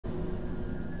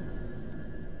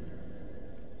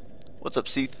What's up,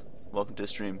 Seath? Welcome to the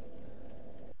stream.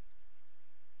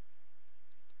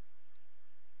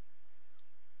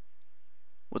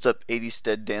 What's up, 80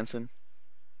 Stead Dancing?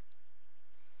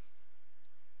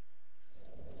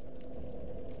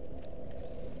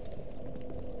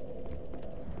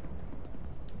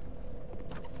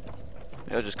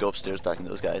 Maybe I'll just go upstairs back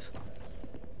into those guys.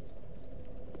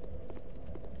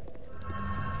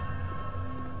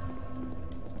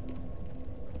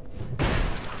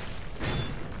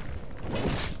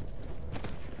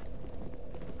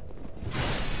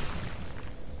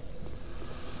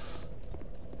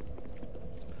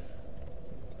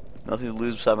 Nothing to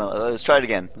lose beside my life. Let's try it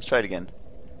again. Let's try it again.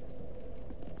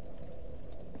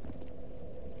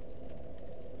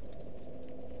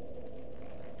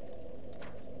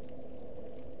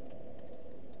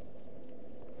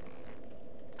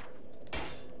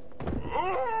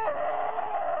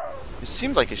 It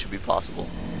seemed like it should be possible.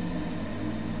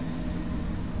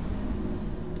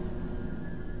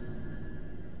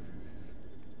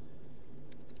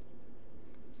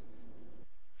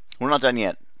 We're not done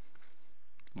yet.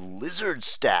 Lizard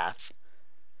staff.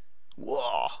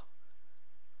 Whoa.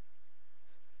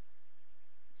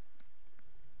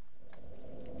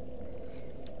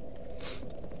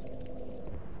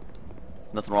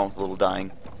 Nothing wrong with a little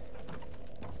dying.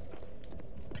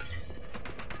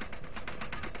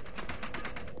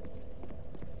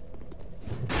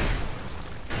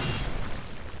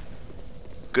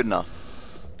 Good enough.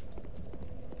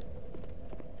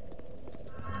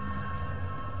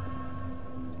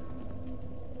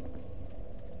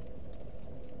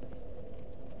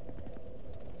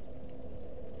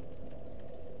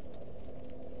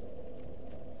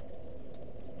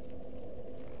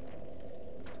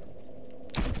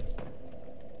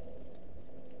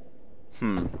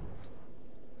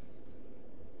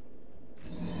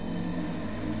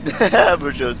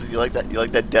 Berjosa, you like that? You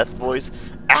like that death voice?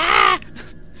 Ah!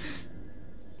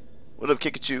 What up,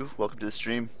 Kikachu? Welcome to the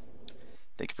stream.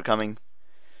 Thank you for coming.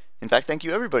 In fact, thank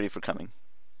you everybody for coming.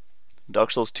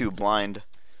 Dark Souls 2, blind.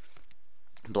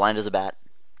 Blind as a bat.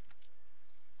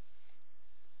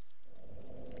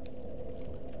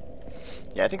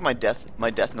 Yeah, I think my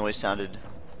death noise sounded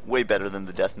way better than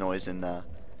the death noise in that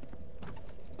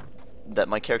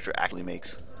my character actually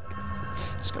makes.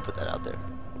 Just gonna put that out there.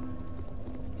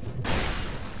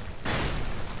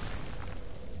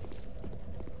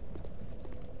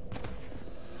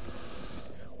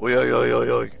 Oi, oi, oi, oi,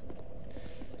 oi.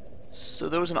 So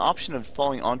there was an option of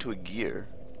falling onto a gear.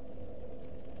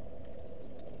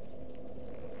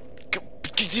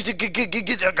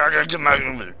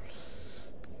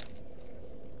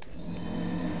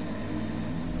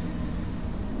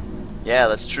 Yeah,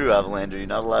 that's true, Avalander. You're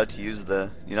not allowed to use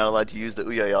the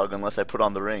Uyayog unless I put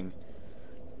on the ring.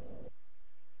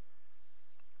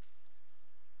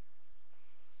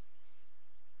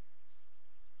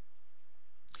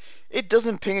 It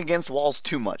doesn't ping against walls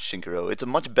too much, Shinkaro. It's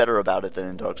much better about it than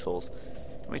in Dark Souls.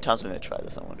 How many times am I going to try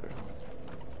this, I wonder?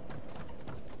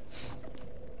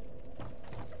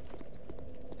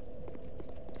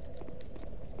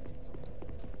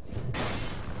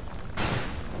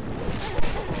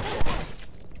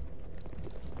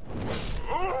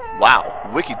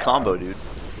 Wow, wicked combo, dude.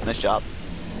 Nice job.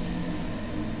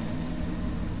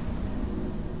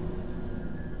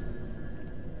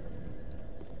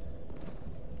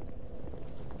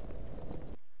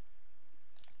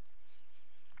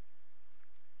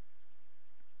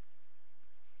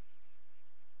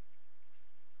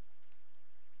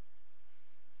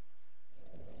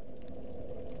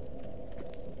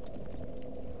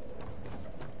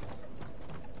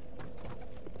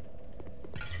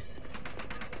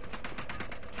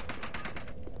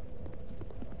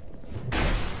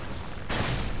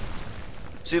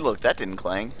 See, look, that didn't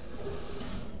clang.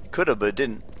 Coulda, but it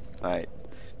didn't. Alright.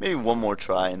 Maybe one more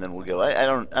try and then we'll go. I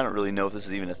don't really know if this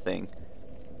is even a thing.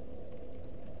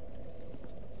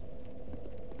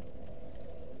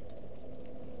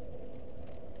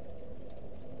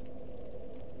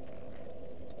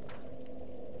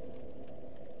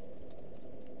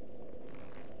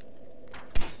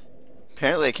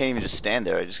 Apparently I can't even just stand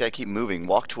there. I just gotta keep moving.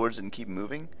 Walk towards it and keep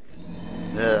moving.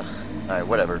 Ugh. Alright,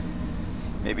 whatever.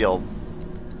 Maybe I'll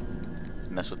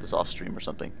mess with this off stream or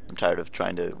something. I'm tired of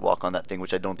trying to walk on that thing,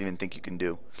 which I don't even think you can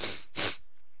do.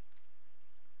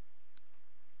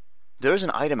 There's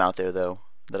an item out there, though,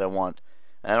 that I want.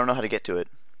 I don't know how to get to it.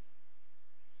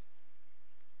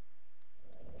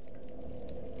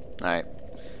 Alright.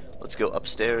 Let's go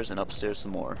upstairs and upstairs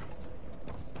some more.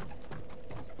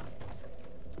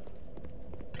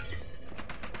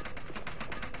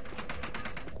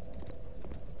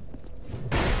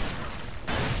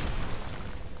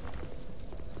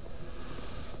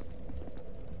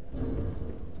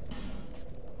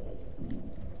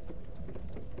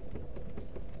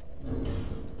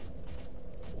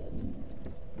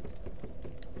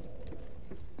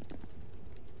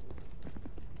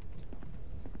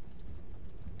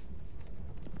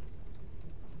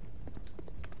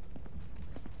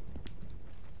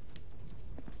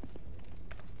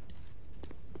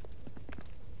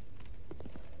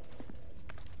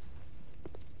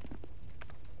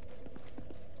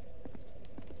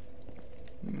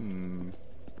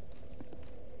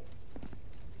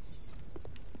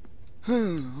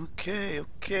 Okay,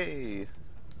 okay.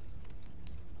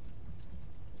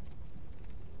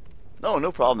 No,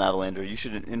 no problem, Avalander. You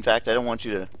should. In fact, I don't want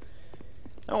you to.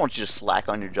 I don't want you to slack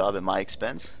on your job at my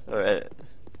expense, or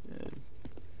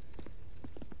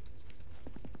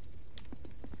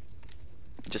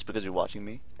just because you're watching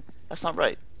me. That's not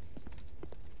right.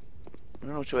 I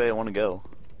don't know which way I want to go.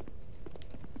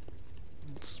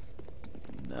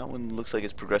 That one looks like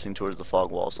it's progressing towards the fog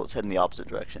wall, so let's head in the opposite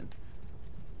direction.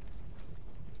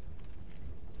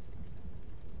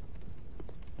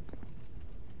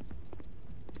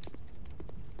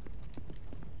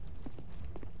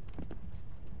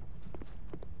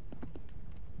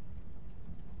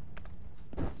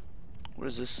 What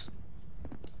is this?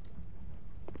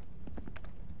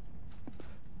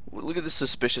 Look at this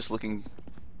suspicious looking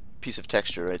piece of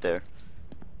texture right there.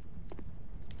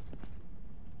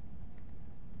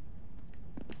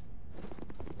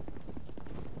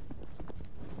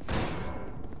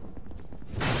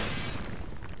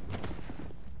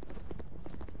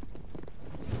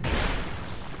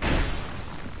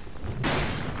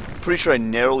 Pretty sure I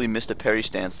narrowly missed a parry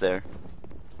stance there.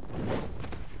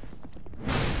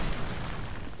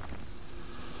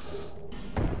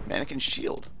 Mannequin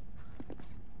shield.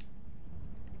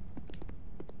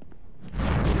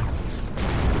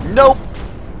 Nope.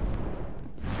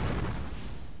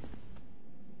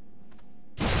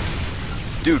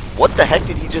 Dude, what the heck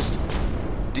did he just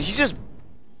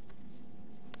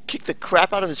kick the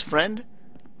crap out of his friend?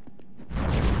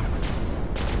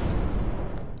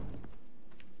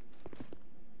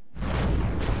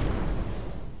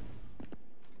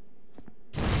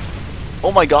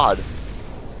 Oh my god.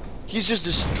 He's just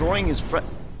destroying his friend.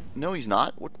 No, he's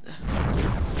not. What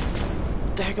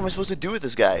the heck am I supposed to do with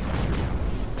this guy?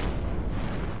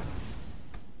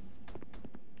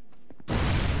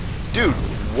 Dude,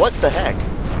 what the heck?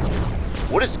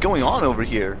 What is going on over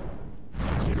here?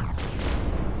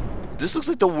 This looks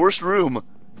like the worst room.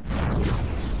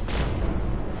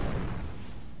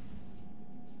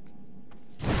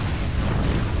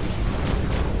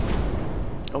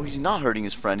 Oh, he's not hurting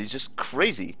his friend. He's just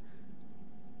crazy.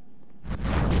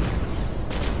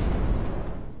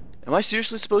 Am I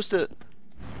seriously supposed to...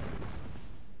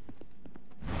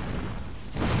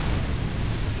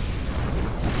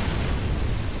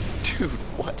 Dude,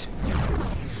 what?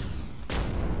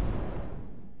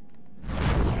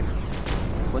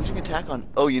 Plunging attack on...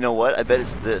 Oh, you know what? I bet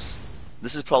it's this.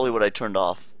 This is probably what I turned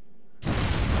off.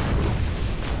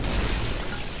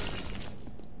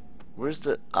 Where's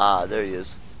the... Ah, there he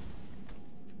is.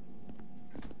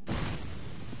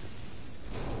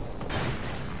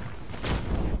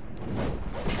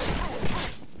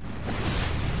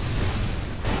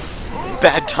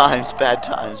 Bad times, bad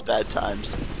times, bad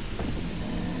times.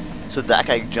 So that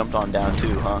guy jumped on down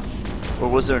too, huh? Or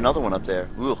was there another one up there?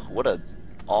 Ugh, what a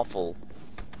awful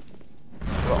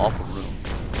room.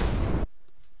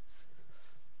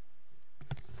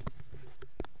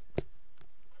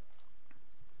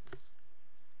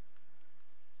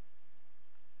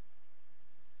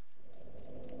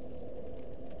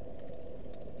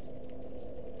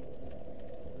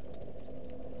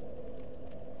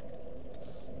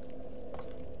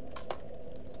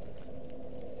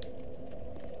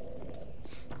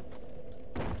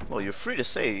 Well, you're free to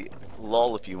say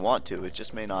lol if you want to, it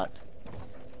just may not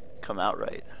come out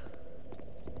right.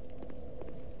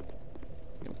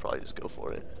 You can probably just go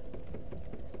for it.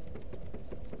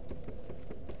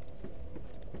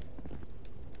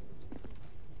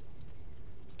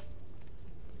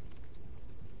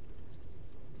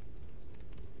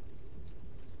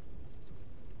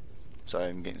 Sorry,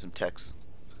 I'm getting some text.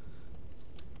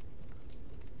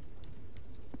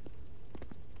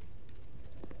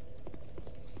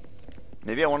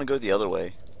 Maybe I want to go the other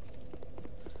way.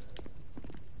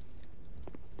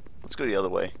 Let's go the other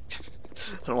way.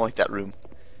 I don't like that room.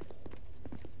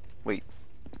 Wait.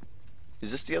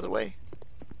 Is this the other way?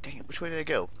 Dang it, which way did I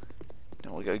go?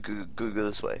 No, we gotta go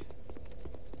this way.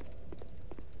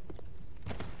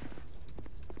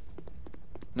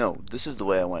 No, this is the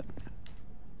way I went.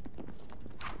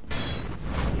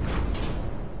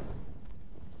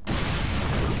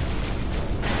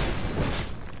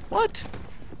 What?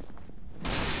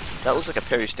 That looks like a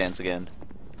parry stance again.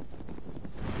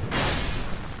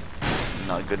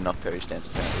 Not a good enough parry stance,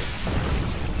 apparently.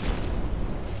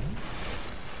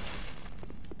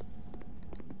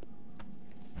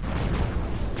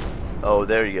 Oh,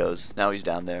 there he goes. Now he's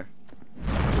down there.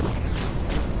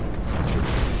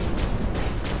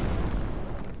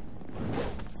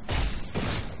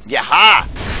 Yaha!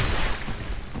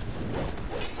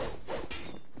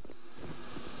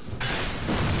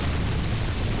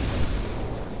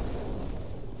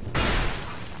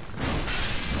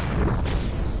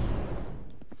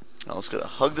 Now let's go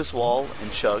hug this wall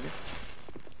and chug.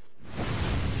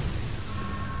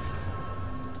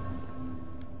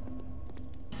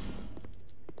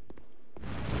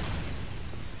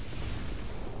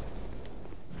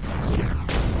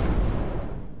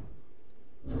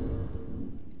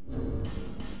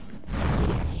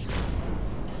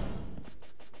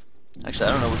 Actually,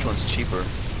 I don't know which one's cheaper.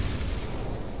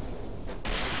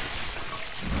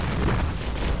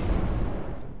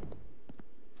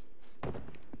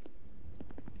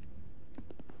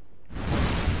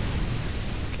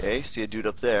 Okay, see a dude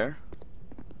up there.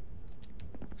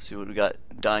 See what we got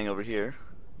dying over here.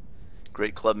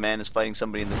 Great Club Man is fighting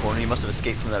somebody in the corner. He must have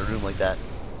escaped from that room like that.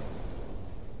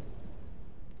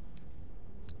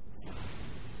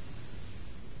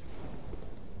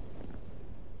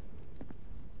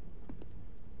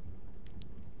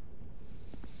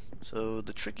 So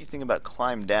the tricky thing about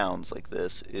climb downs like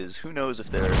this is who knows if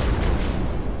you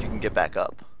can get back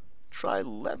up. Try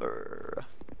lever.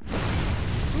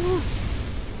 Woo.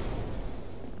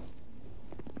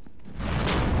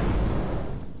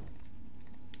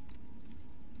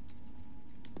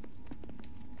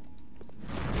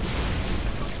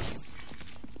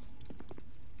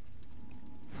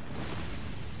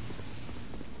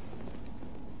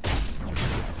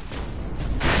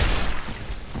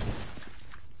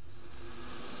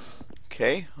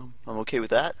 Okay, I'm okay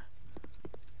with that.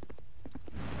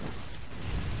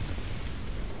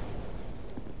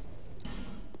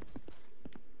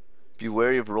 Be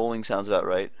wary of rolling sounds about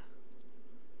right.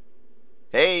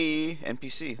 Hey,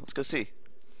 NPC, let's go see.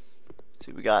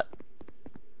 See what we got.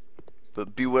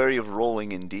 But be wary of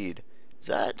rolling indeed. Is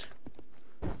that?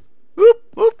 Whoop,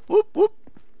 whoop, whoop, whoop.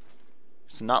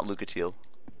 It's not Lucatiel.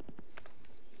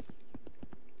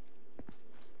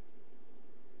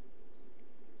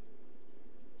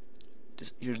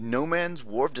 Your No Man's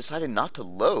Wharf decided not to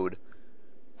load.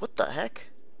 What the heck?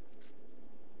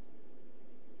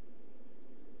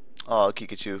 Oh,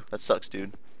 Kikachu. That sucks,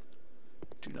 dude.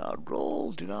 Do not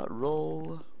roll, do not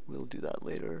roll. We'll do that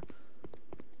later.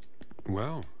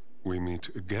 Well, we meet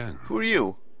again. Who are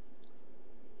you?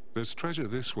 There's treasure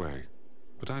this way,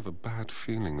 but I have a bad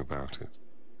feeling about it.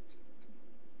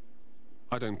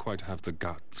 I don't quite have the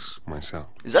guts myself.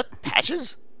 Is that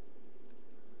Patches?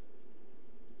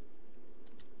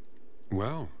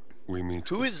 Well, we meet.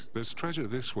 Who is... There's treasure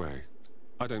this way.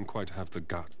 I don't quite have the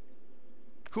gut.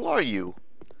 Who are you?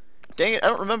 Dang it, I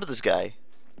don't remember this guy.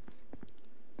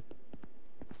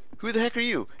 Who the heck are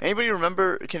you? Anybody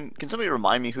remember... Can somebody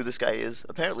remind me who this guy is?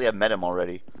 Apparently I've met him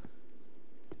already.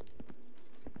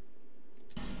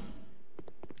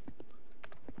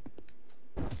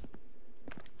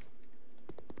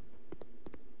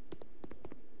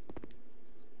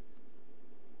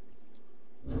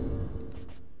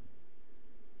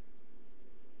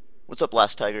 What's up,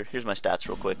 Last Tiger? Here's my stats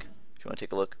real quick, if you want to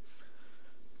take a look.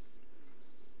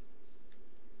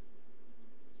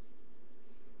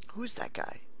 Who is that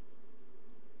guy?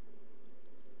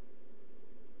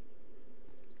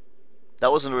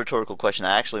 That wasn't a rhetorical question.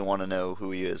 I actually want to know who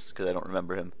he is, because I don't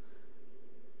remember him.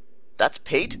 That's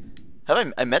Pate?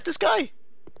 Have I met this guy?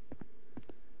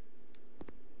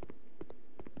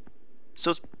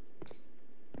 So it's...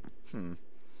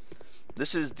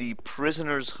 This is the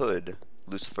Prisoner's Hood,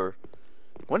 Lucifer.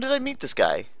 When did I meet this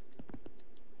guy?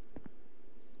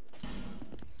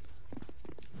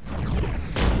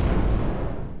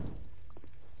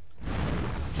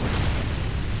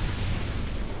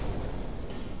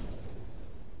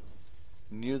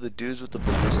 Near the dudes with the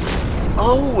ballistas.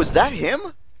 Oh, was that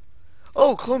him?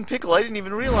 Oh, Clone Pickle, I didn't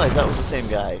even realize that was the same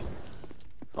guy.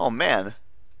 Oh man.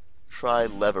 Try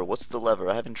lever. What's the lever?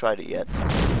 I haven't tried it yet.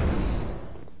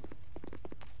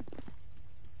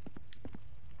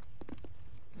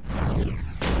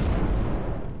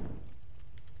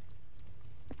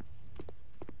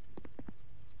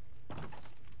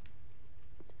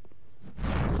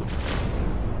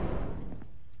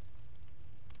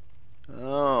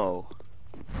 Oh.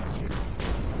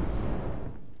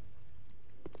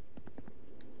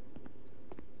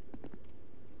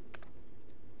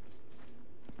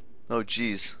 Oh,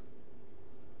 jeez.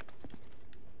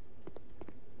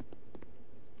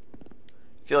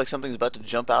 I feel like something's about to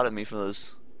jump out at me from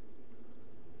those.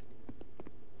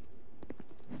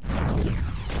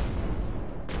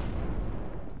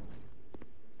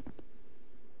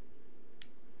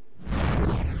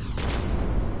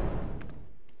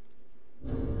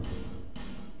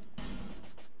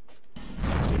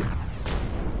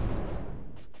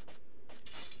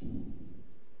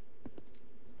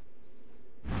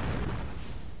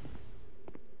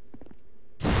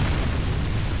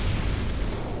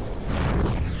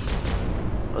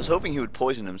 I was hoping he would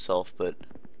poison himself, but...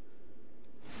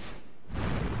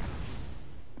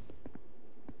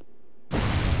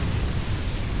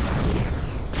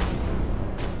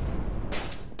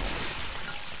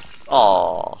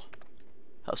 Aww.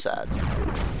 How sad.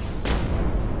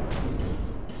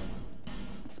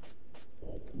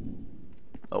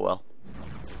 Oh well.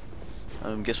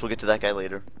 Guess we'll get to that guy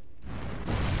later.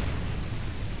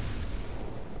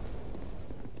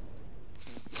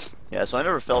 Yeah, so I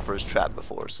never fell for his trap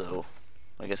before, so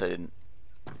I guess I didn't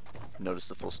notice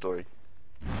the full story.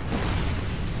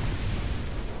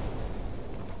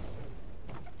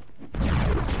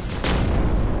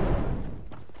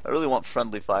 I really want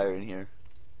friendly fire in here.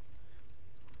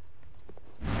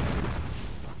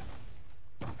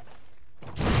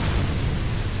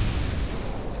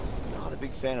 Not a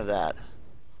big fan of that.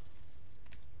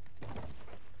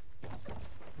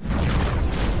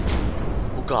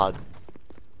 Oh God.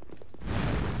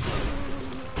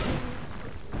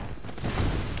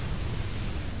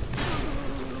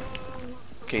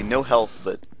 Okay, no health,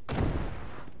 but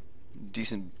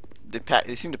decent.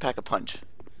 They seem to pack a punch.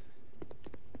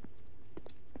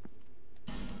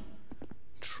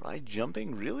 Try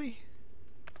jumping, really?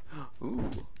 Ooh.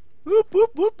 Whoop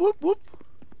whoop whoop whoop whoop.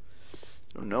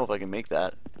 I don't know if I can make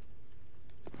that.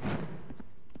 I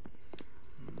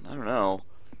don't know.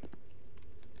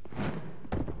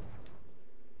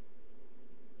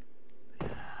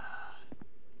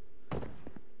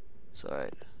 It's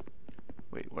alright.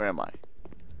 Wait, where am I?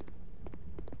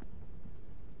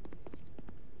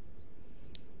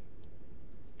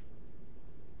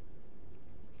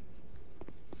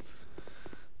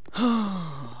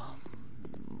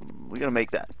 We gotta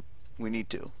make that. We need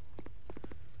to.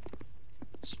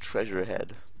 There's treasure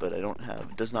ahead, but I don't have.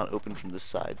 It does not open from this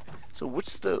side. So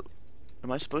what's the?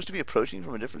 Am I supposed to be approaching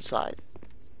from a different side?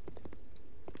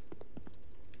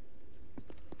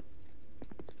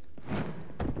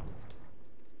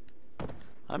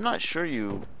 I'm not sure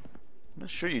you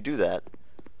do that.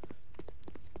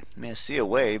 I mean, I see a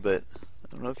way, but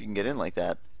I don't know if you can get in like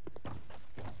that.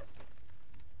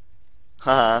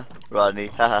 Haha, Rodney,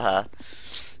 haha.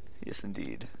 Yes,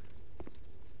 indeed.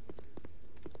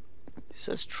 He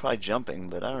says try jumping,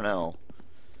 but I don't know.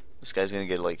 This guy's gonna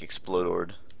get, like,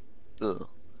 exploded. Ugh.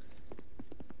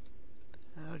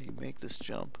 How do you make this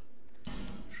jump?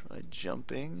 Try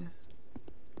jumping.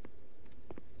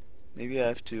 Maybe I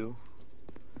have to.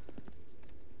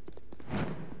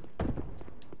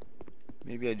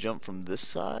 Maybe I jump from this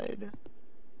side?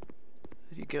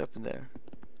 How do you get up in there?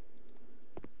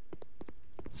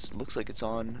 This looks like it's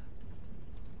on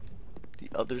the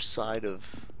other side of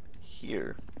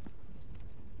here.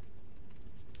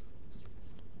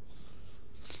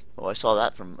 Oh, I saw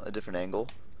that from a different angle.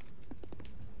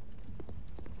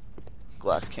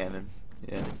 Glass cannon,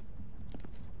 yeah.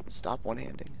 Stop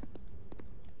one-handing.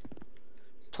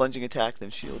 Plunging attack,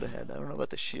 then shield ahead. I don't know about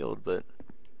the shield, but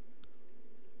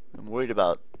I'm worried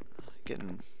about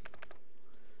getting...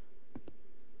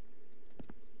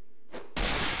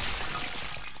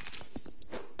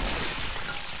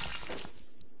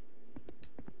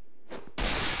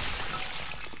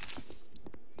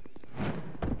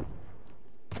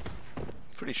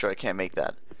 Pretty sure I can't make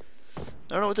that. I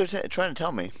don't know what they're trying to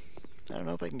tell me. I don't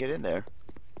know if I can get in there.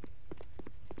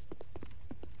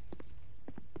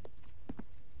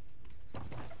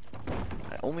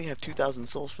 I only have 2,000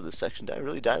 souls for this section. Did I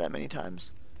really die that many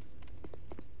times?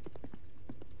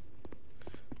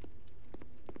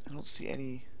 I don't see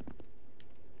any...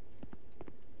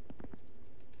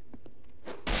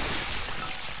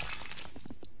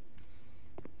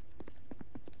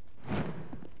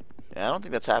 Yeah, I don't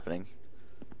think that's happening.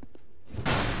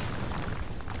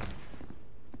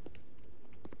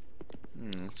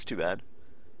 It's too bad.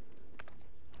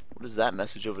 What is that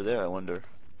message over there, I wonder?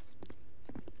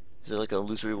 Is there like an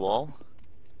illusory wall?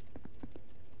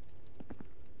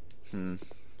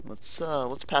 Let's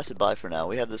pass it by for now.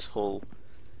 We have this whole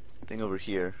thing over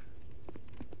here.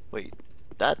 Wait,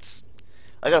 that's...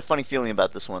 I got a funny feeling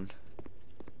about this one.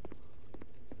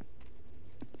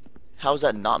 How is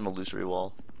that not an illusory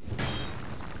wall?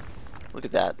 Look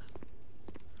at that.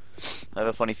 I have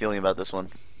a funny feeling about this one.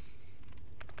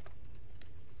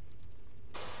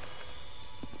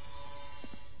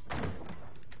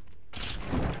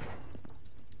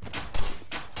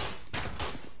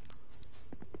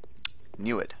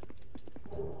 Knew it.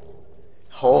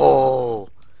 Ho!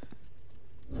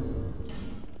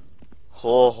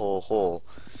 Ho ho ho.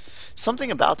 Something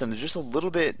about them, they're just a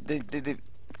little bit...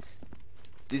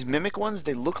 These mimic ones,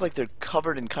 they look like they're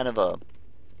covered in kind of a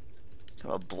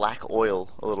black oil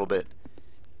a little bit.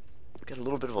 Got a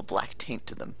little bit of a black taint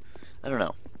to them. I don't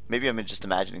know. Maybe I'm just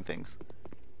imagining things.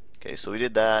 Okay, so we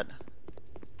did that.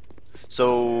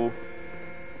 So,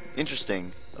 interesting.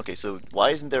 Okay, so why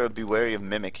isn't there a be wary of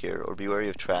mimic here, or be wary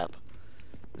of trap?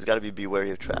 There's gotta be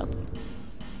wary of trap.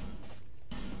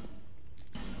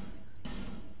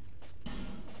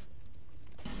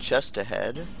 Chest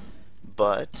ahead,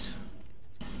 but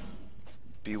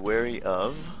be wary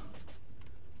of...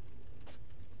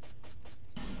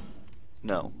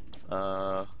 No.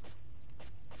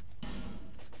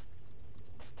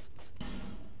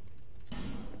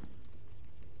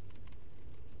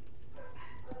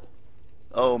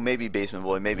 Oh, maybe basement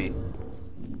boy, maybe.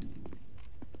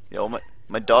 Yo,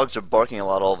 my dogs are barking a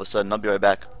lot all of a sudden. I'll be right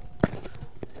back.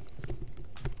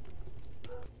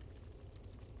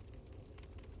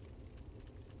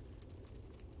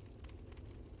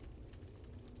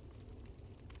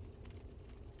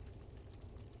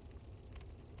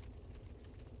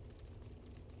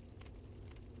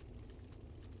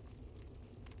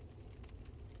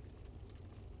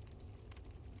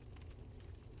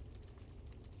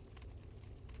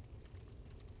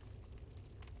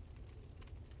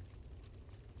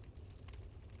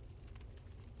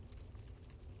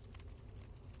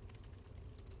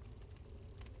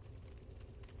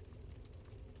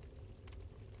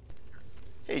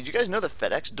 Hey, did you guys know that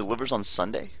FedEx delivers on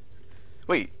Sunday?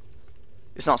 Wait,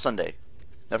 it's not Sunday.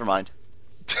 Never mind.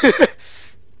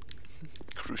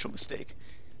 Crucial mistake.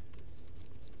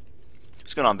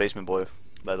 What's going on, Basement Boy?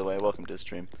 By the way, welcome to the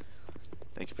stream.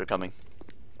 Thank you for coming.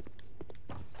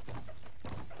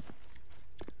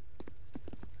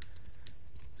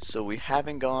 So we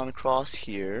haven't gone across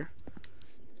here.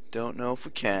 Don't know if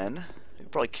we can. I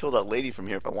could probably kill that lady from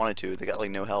here if I wanted to. They got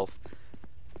like no health.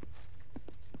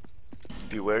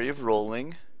 Be wary of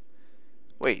rolling.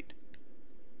 Wait.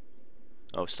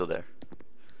 Oh, still there.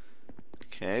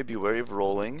 Okay, be wary of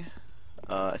rolling.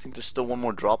 I think there's still one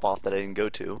more drop off that I didn't go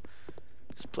to.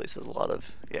 This place has a lot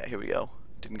of... Yeah, here we go.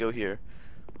 Didn't go here.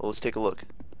 Well, let's take a look.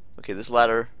 Okay, this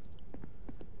ladder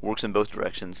works in both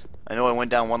directions. I know I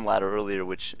went down one ladder earlier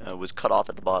which was cut off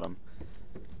at the bottom.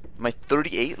 Am I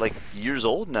 38, like, years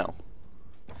old? No.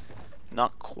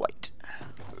 Not quite.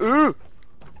 Ooh!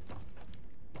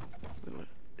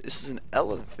 This is an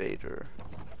elevator.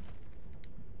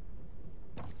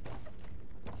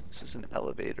 This is an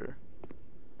elevator.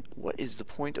 What is the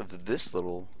point of this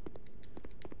thing?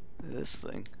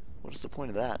 What is the point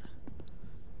of that?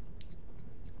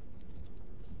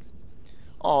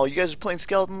 Oh, you guys are playing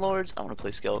Skeleton Lords? I want to play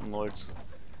Skeleton Lords.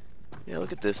 Yeah,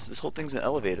 look at this. This whole thing's an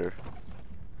elevator.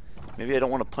 Maybe I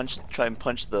don't want to try and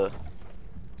punch the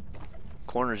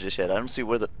corners just yet. I don't see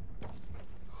where the...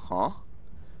 Huh?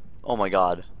 Oh my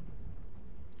god.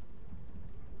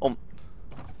 Oh...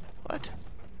 What?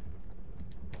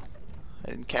 I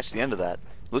didn't catch the end of that.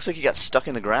 Looks like he got stuck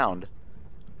in the ground.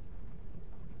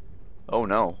 Oh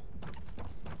no.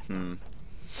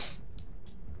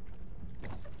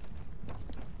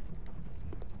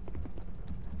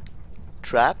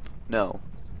 Trap? No.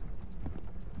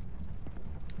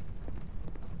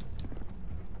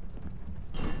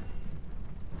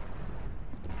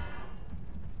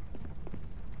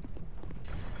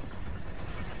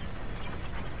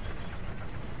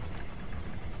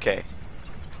 Okay.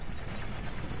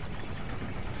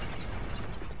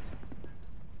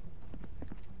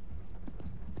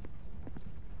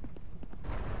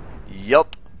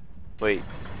 Yup. Wait.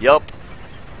 Yup.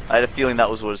 I had a feeling that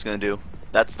was what it's gonna do.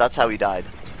 That's how he died.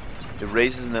 It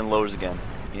raises and then lowers again.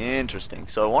 Interesting.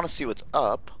 So I want to see what's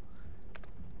up.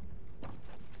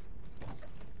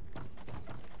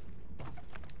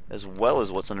 As well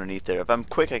as what's underneath there. If I'm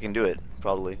quick, I can do it.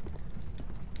 Probably.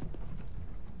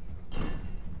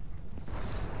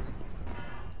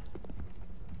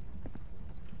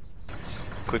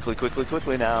 Quickly, quickly,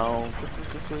 quickly now. Quickly,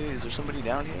 quickly. Is there somebody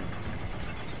down here?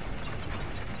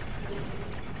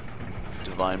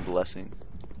 Divine blessing.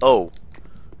 Oh.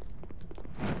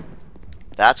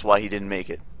 That's why he didn't make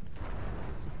it.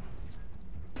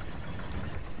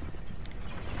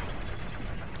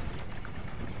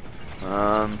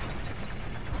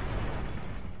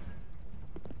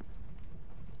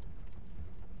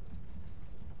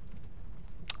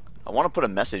 I want to put a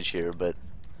message here, but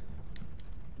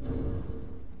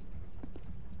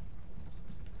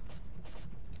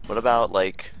what about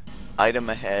like item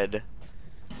ahead?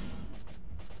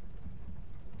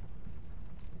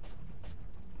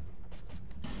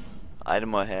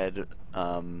 Item ahead,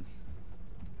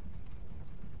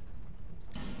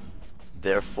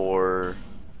 therefore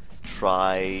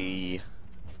try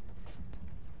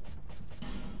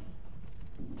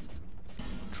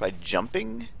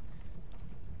jumping?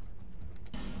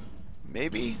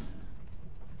 Maybe?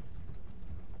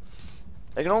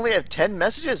 I can only have 10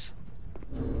 messages?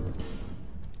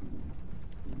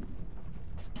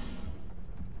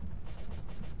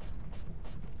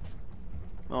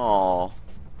 Oh,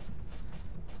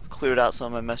 cleared out some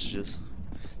of my messages.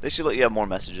 They should let you have more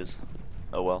messages.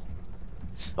 Oh well.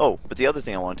 Oh, but the other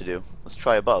thing I wanted to do, let's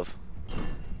try above.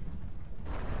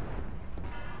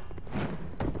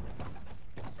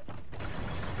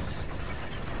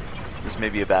 This may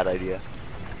be a bad idea.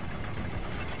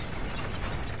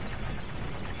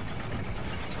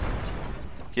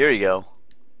 Here you go.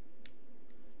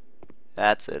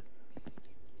 That's it.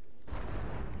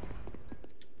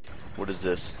 What is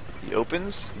this? He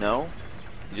opens? No.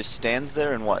 He just stands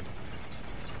there and what?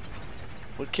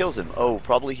 What kills him? Oh,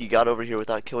 probably he got over here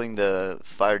without killing the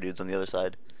fire dudes on the other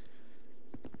side.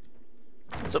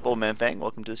 What's up, old man Fang?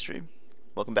 Welcome to the stream.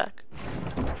 Welcome back.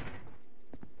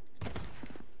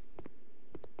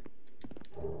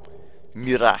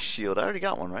 Mirage shield. I already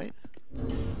got one, right?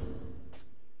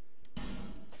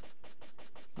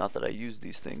 Not that I use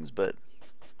these things, but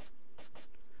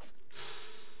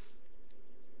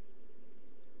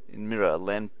in Mira, a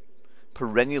land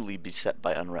perennially beset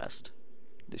by unrest.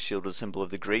 The shield was a symbol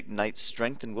of the great knight's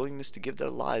strength and willingness to give their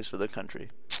lives for their country.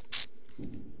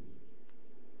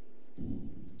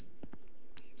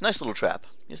 Nice little trap.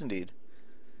 Yes, indeed.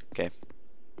 Okay.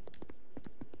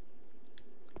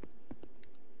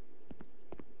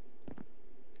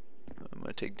 I'm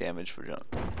gonna take damage for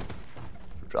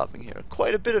dropping here.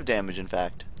 Quite a bit of damage, in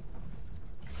fact.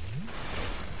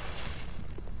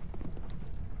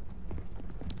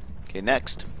 Okay,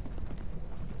 next.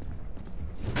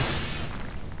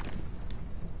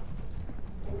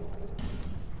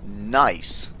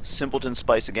 Nice. Simpleton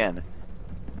spice again.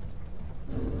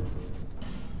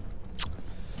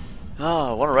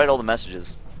 Ah, I want to write all the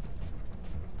messages.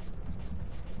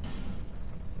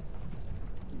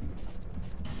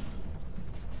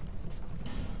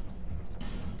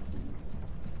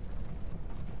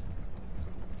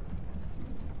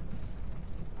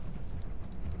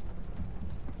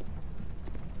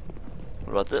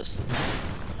 What about this?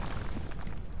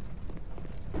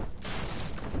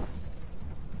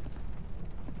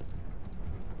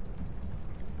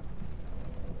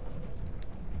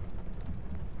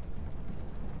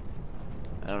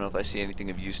 I don't know if I see anything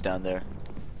of use down there.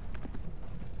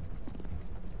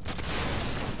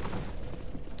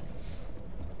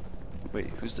 Wait,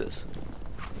 who's this?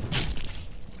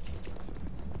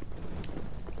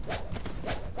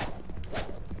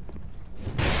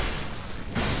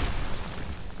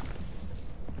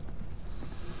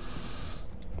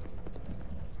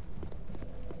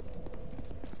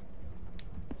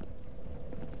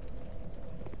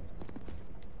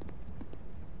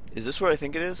 Is this where I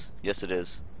think it is? Yes, it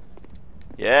is.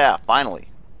 Yeah, finally.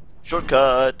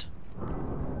 Shortcut.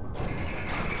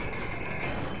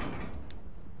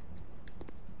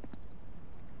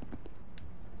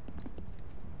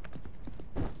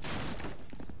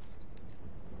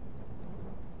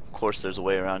 Of course, there's a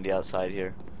way around the outside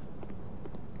here.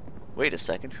 Wait a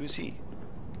second, who's he?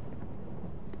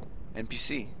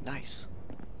 NPC. Nice.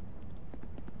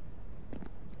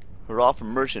 Hurrah for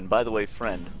merchant. By the way,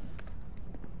 friend.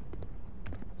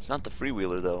 It's not the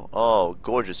freewheeler though. Oh,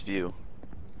 gorgeous view.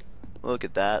 Look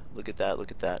at that. Look at that.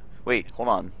 Look at that. Wait, hold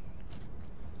on.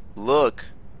 Look.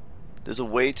 There's a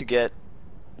way to get...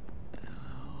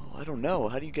 Oh, I don't know.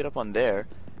 How do you get up on there?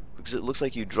 Because it looks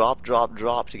like you drop, drop,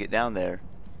 drop to get down there.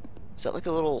 Is that like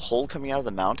a little hole coming out of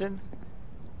the mountain?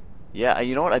 Yeah,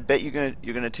 you know what? I bet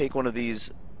you're gonna take one of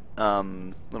these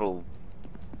little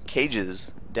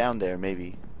cages down there,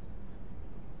 maybe.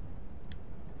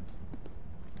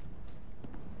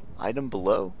 Item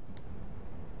below?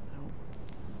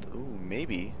 Ooh,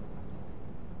 maybe.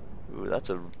 Ooh,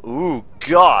 that's a... Ooh,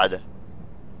 God!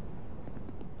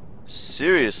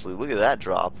 Seriously, look at that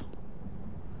drop.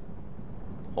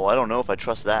 Oh, I don't know if I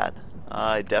trust that.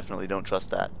 I definitely don't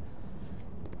trust that.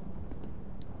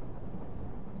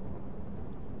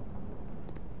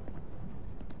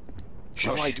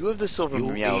 Shush. Oh, I do have the silver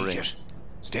meow ring.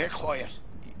 Stay quiet.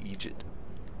 Egypt.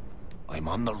 I'm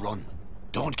on the run.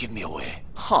 Don't give me away.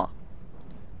 Huh.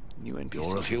 New NPC.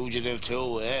 You're a fugitive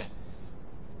too, eh?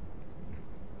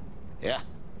 Yeah.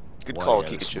 Good call, Why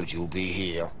else Pikachu. would you be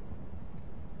here?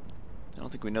 I don't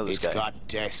think we know this It's guy. got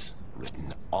death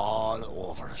written all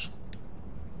over it.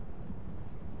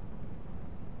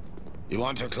 You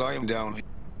want to climb down?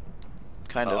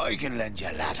 Kind of. I can lend you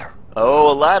a ladder.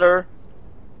 Oh, a ladder.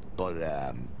 But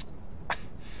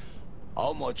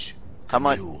how much? How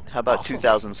much? You How about offer me?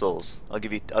 2,000 souls? I'll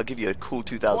give you a cool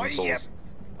 2,000 souls. Yep.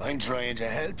 I'm trying to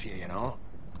help you, you know.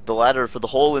 The ladder for the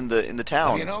hole in the Have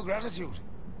town. you no gratitude?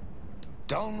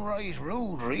 downright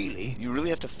rude, really. You really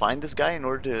have to find this guy in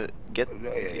order to get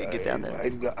down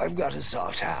there. I've got a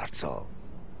soft heart, so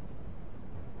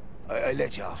I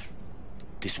let you off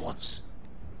this once.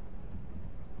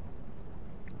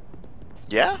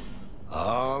 Yeah?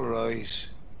 All right.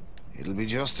 It'll be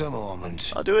just a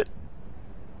moment. I'll do it.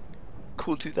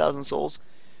 Cool 2,000 souls.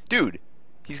 Dude,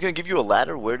 he's gonna give you a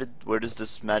ladder? Where does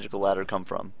this magical ladder come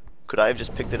from? Could I have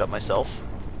just picked it up myself?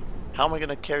 How am I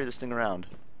gonna carry this thing around?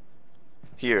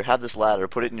 Here, have this ladder.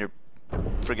 Put it in your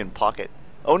friggin' pocket.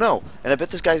 Oh no! And I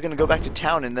bet this guy's gonna go back to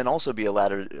town and then also be a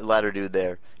ladder dude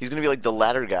there. He's gonna be like the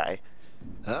ladder guy.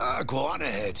 Go on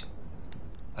ahead.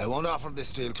 I won't offer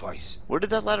this deal twice. Where did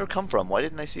that ladder come from? Why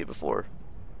didn't I see it before?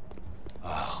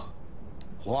 Oh,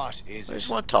 what is I it? just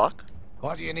want to talk.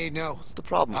 What do you need now? What's the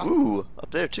problem? Huh? Ooh, up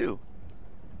there too.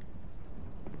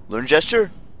 Learn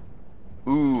gesture?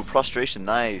 Ooh, prostration,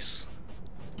 nice.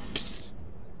 Psst.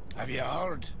 Have you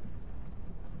heard?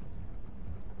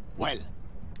 Well,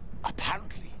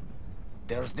 apparently,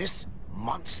 there's this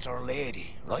monster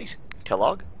lady, right?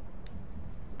 Kellogg?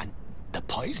 And the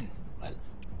poison, well,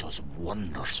 does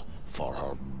wonders for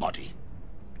her body.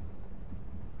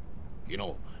 You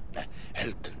know,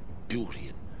 health and beauty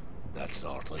and that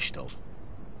sort of stuff.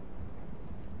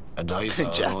 And I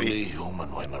thought Jaffy. only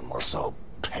human women were so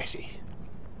petty.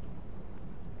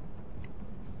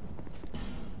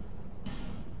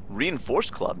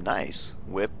 Reinforced club, nice.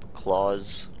 Whip,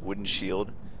 claws, wooden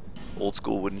shield. Old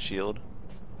school wooden shield.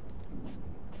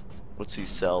 What's he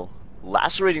sell?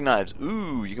 Lacerating knives.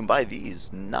 Ooh, you can buy these.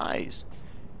 Nice.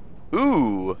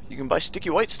 Ooh, you can buy sticky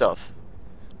white stuff.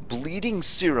 Bleeding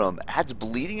serum. Adds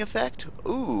bleeding effect?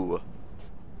 Ooh.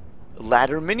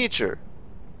 Ladder miniature.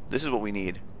 This is what we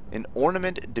need. An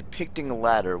ornament depicting a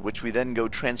ladder, which we then go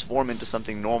transform into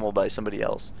something normal by somebody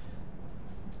else.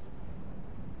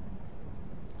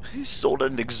 He sold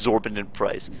at an exorbitant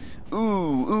price. Ooh,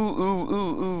 ooh, ooh,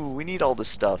 ooh, ooh. We need all this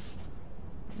stuff.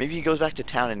 Maybe he goes back to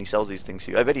town and he sells these things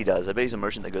here. I bet he does. I bet he's a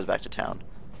merchant that goes back to town.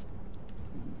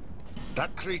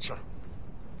 That creature,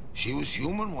 she was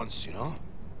human once, you know.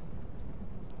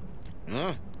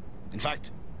 Yeah. In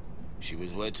fact, she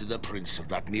was wed to the prince of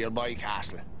that nearby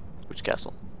castle. Which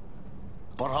castle?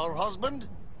 But her husband?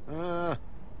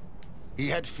 He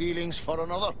had feelings for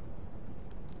another.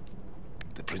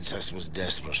 The princess was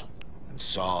desperate and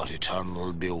sought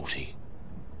eternal beauty,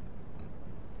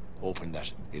 hoping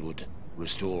that it would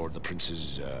restore the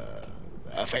prince's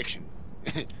affection.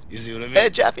 You see what I mean? Hey,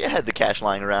 Jaffy, I had the cash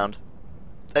lying around.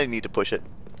 I didn't need to push it.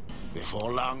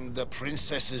 Before long, the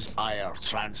princess's ire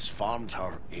transformed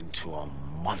her into a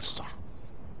monster.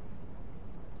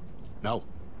 Now,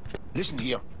 listen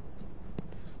here.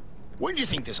 When do you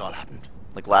think this all happened?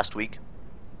 Like last week?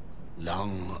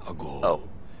 Long ago. Oh.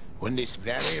 When this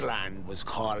very land was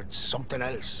called something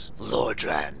else.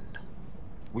 Lordran.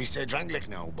 We say Drangleic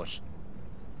now, but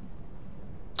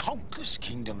countless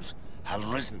kingdoms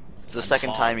have risen. It's the and second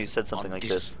time fallen he said something on like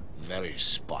this. Very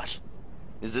spot.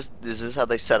 Is this how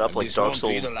they set up And like this Dark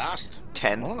won't be Souls the last.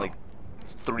 10? Oh, no. Like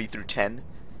 3 through 10?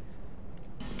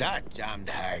 That damned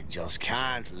hag just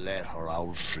can't let her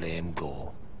old flame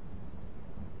go.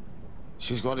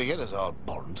 She's going to get us all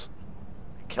burned.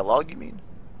 Kellogg, you mean?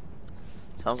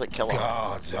 Sounds like Kellogg.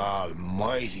 God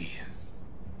almighty.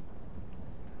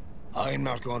 I'm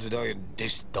not going to die in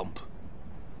this dump.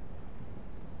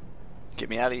 Get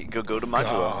me out of here. Go to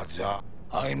Modula. God,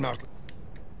 I'm not...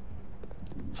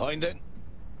 Find it.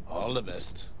 All the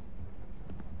best.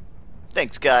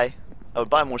 Thanks, guy. I would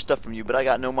buy more stuff from you, but I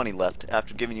got no money left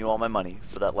after giving you all my money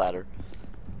for that ladder.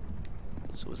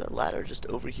 So was that ladder just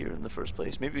over here in the first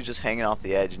place? Maybe it was just hanging off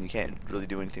the edge and you can't really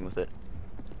do anything with it.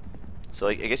 So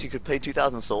I guess you could pay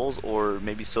 2,000 souls or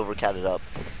maybe silver cat it up.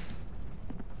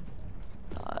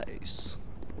 Nice.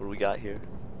 What do we got here?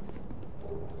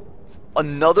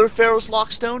 Another Pharaoh's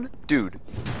Lockstone? Dude,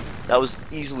 that was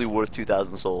easily worth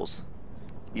 2,000 souls.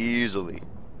 Easily.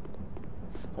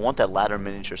 I want that ladder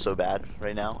miniature so bad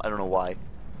right now. I don't know why.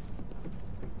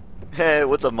 Hey,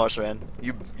 what's up, Marsran?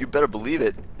 You better believe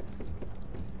it.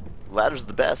 Ladder's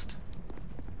the best.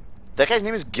 That guy's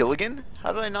name is Gilligan?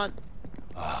 How did I not...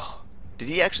 Oh. Did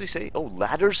he actually say... Oh,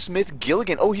 Laddersmith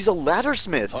Gilligan. Oh, he's a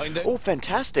laddersmith. Find it. Oh,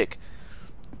 fantastic.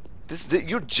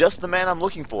 You're just the man I'm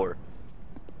looking for.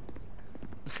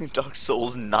 Dark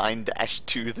Souls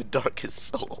 9-2, the Darkest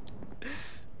Soul.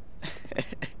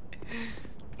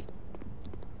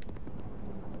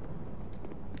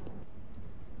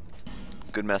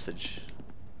 Good message.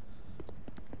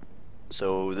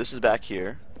 So this is back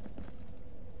here.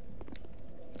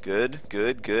 Good,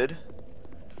 good, good.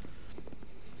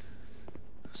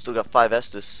 Still got 5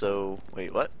 Estus, so...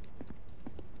 Wait, what?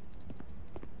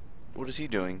 What is he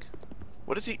doing?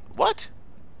 What is he... What?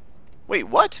 Wait,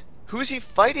 what? Who is he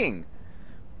fighting?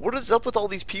 What is up with all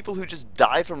these people who just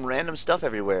die from random stuff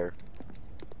everywhere?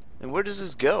 And where does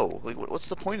this go? Like, what's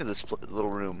the point of this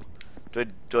little room? Do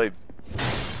I...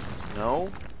 No?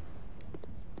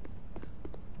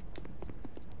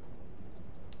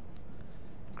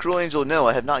 Cruel Angel, no,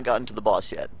 I have not gotten to the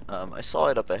boss yet. I saw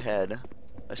it up ahead.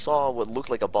 I saw what looked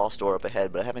like a boss door up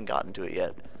ahead, but I haven't gotten to it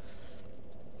yet.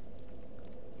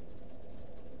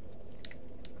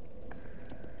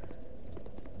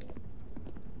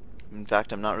 In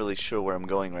fact, I'm not really sure where I'm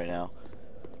going right now.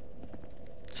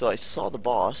 So I saw the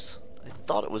boss. I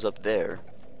thought it was up there.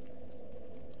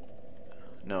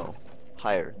 No.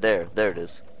 Higher. There it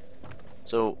is.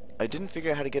 So I didn't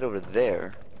figure out how to get over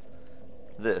there.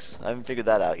 This. I haven't figured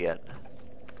that out yet.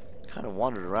 Kind of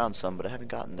wandered around some, but I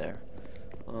haven't gotten there.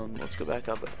 Let's go back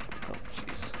up. Oh,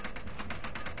 jeez.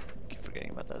 Keep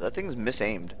forgetting about that. That thing's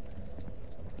misaimed.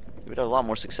 You would have a lot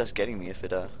more success getting me if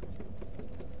it,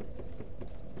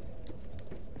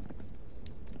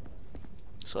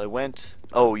 So I went...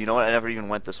 Oh, you know what? I never even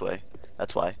went this way.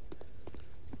 That's why.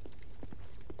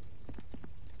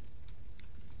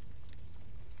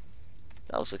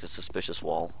 That looks like a suspicious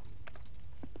wall.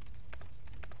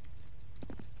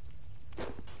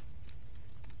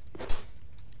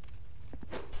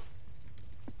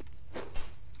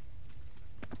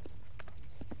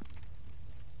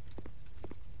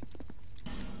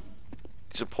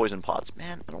 These are poison pots.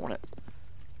 Man, I don't want to...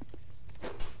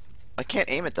 I can't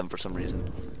aim at them for some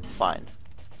reason. Fine.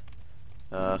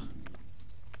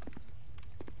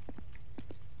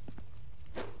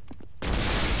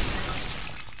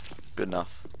 Good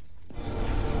enough.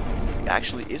 It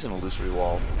actually is an illusory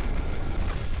wall.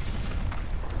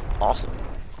 Awesome.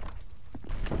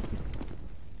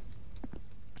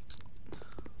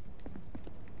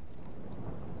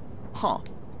 Huh.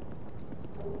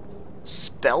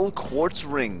 Spell quartz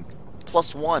ring.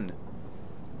 +1.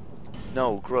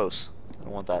 No, gross. I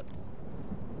don't want that.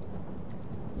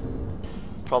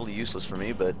 Probably useless for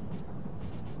me, but...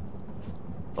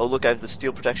 Oh look, I have the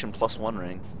steel protection +1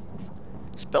 ring.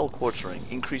 Spell quartz ring.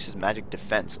 Increases magic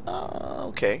defense.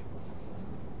 Okay.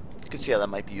 You can see how that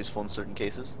might be useful in certain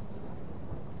cases.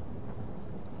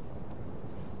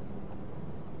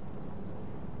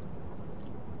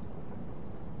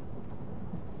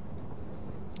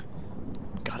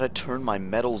 Gotta turn my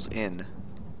metals in.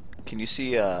 Can you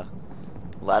see,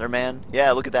 Ladderman?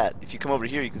 Yeah, look at that. If you come over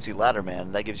here, you can see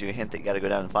Ladderman. That gives you a hint that you gotta go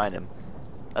down and find him.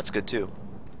 That's good, too.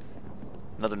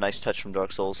 Another nice touch from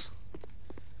Dark Souls.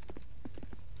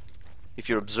 If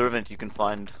you're observant, you can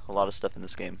find a lot of stuff in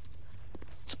this game.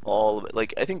 It's all...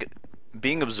 Like, I think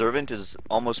being observant is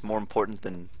almost more important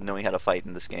than knowing how to fight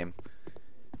in this game.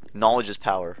 Knowledge is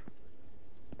power.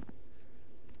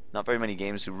 Not very many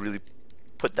games who really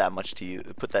put that much to use,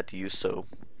 put that to use so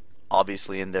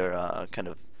obviously in their kind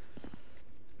of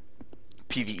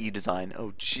PvE design.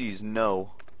 Oh jeez,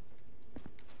 no.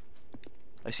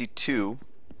 I see 2.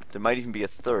 There might even be a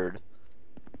 3rd.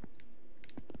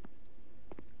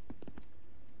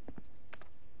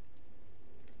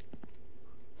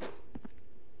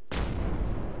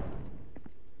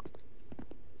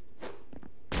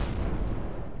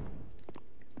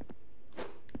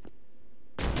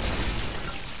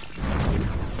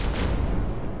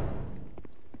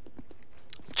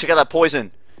 Check out that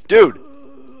poison. Dude!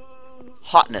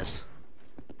 Hotness.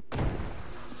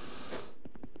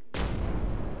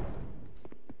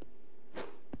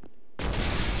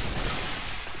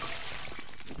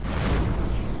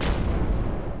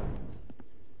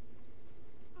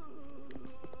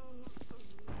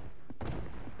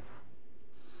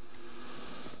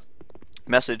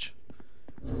 Message.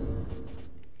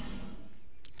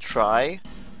 Try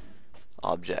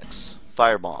objects.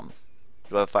 Firebomb.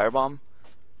 Do I have firebomb?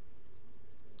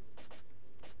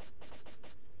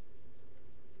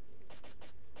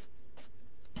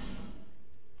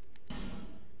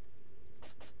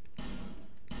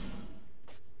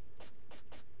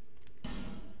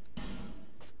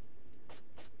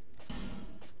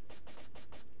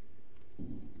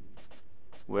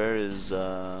 Where is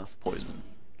poison?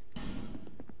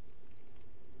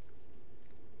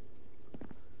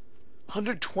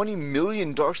 120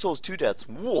 million Dark Souls 2 deaths.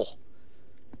 Whoa.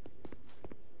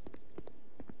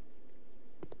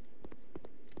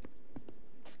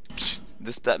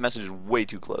 That message is way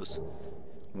too close.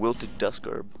 Wilted dusk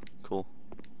herb. Cool.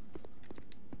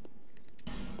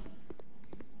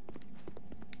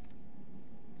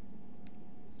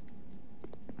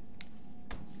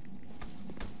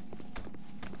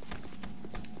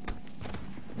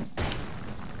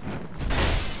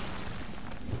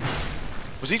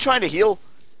 Was he trying to heal?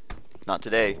 Not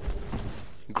today.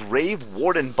 Grave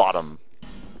Warden Bottom.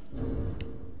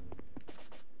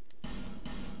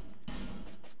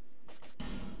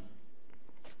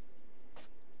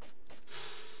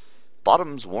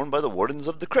 Bottoms worn by the wardens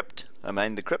of the crypt. I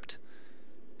mean the crypt.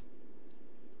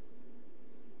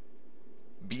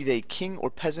 Be they king or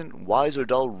peasant, wise or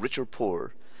dull, rich or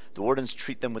poor, the wardens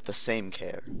treat them with the same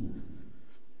care.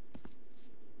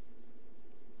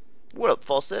 What up,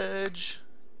 False Edge?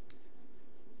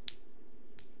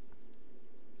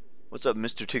 What's up,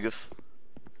 Mr. Tigguf?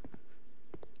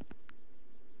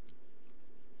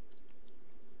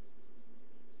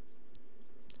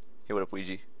 Hey, what up,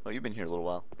 Ouija? Oh, you've been here a little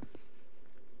while.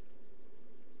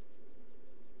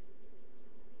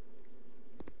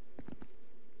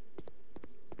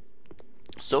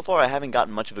 So far, I haven't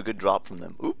gotten much of a good drop from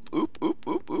them. Oop, oop, oop,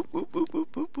 oop, oop, oop, oop,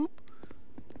 oop, oop, oop.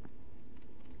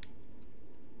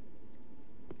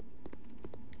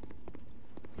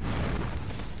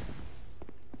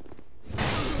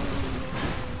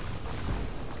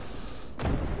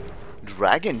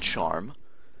 Dragon Charm?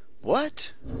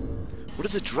 What? What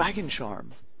is a Dragon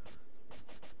Charm?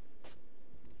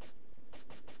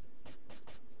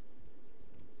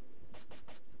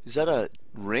 Is that a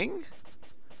ring?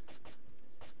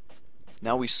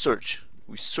 Now we search.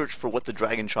 We search for what the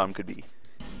Dragon Charm could be.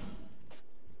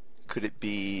 Could it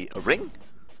be a ring?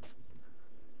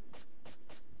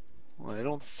 Well, I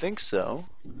don't think so.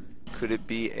 Could it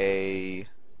be a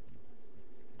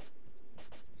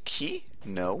key?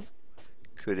 No.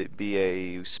 Could it be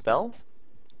a spell?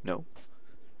 No.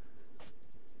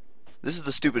 This is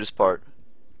the stupidest part.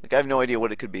 Like, I have no idea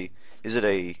what it could be. Is it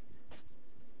a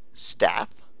staff?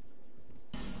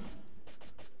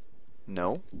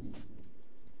 No.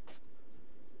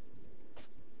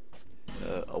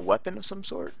 A weapon of some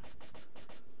sort?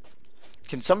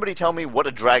 Can somebody tell me what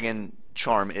a dragon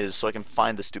charm is so I can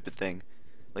find the stupid thing?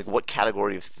 Like, what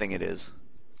category of thing it is?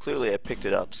 Clearly I picked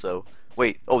it up, so...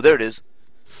 Wait, oh, there it is.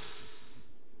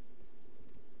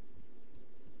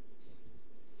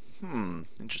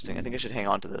 Interesting. I think I should hang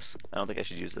on to this. I don't think I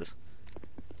should use this.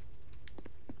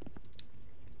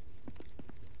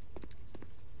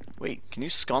 Wait, can you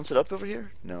sconce it up over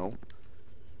here? No.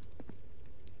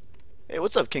 Hey,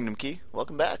 what's up, Kingdom Key?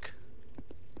 Welcome back.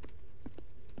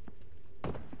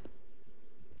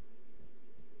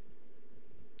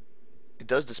 It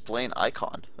does display an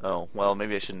icon. Oh, well,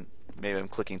 maybe I shouldn't. Maybe I'm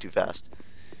clicking too fast.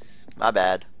 My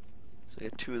bad. So I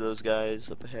got two of those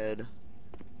guys up ahead.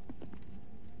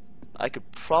 I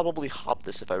could probably hop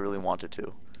this if I really wanted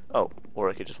to. Oh, or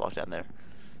I could just walk down there.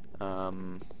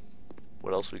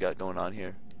 What else we got going on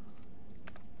here?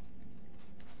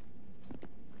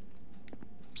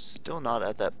 Still not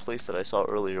at that place that I saw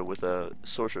earlier with a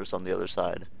sorceress on the other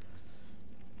side.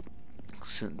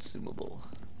 Consumable.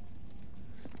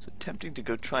 So tempting to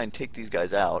go try and take these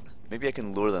guys out. Maybe I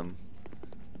can lure them.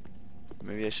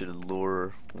 Maybe I should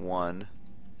lure one.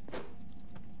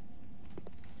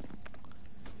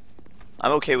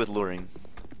 I'm okay with luring.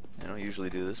 I don't usually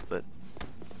do this, but...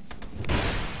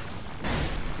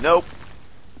 Nope!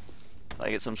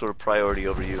 I get some sort of priority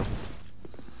over you.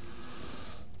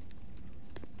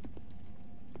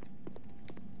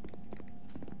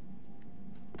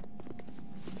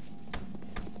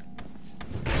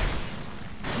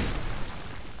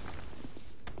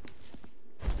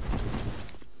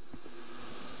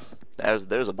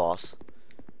 There's a boss.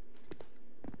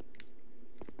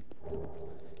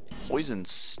 Poison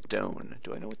stone.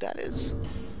 Do I know what that is?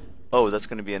 Oh, that's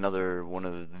going to be another one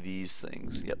of these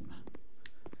things. Yep.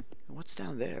 And what's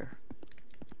down there?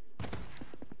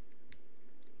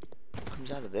 What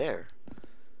comes out of there?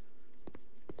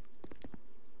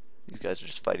 These guys are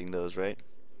just fighting those, right?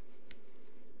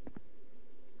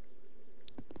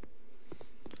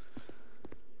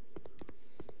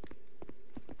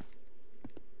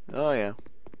 Oh yeah.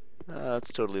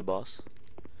 That's totally a boss.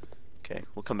 Okay,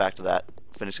 we'll come back to that.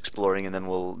 Finish exploring, and then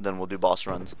we'll do boss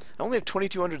runs. I only have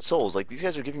 2,200 souls. Like, these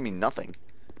guys are giving me nothing.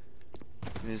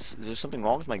 Is there something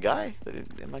wrong with my guy? That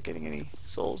I'm not getting any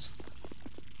souls.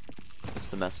 What's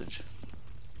the message?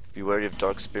 Be wary of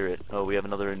dark spirit. Oh, we have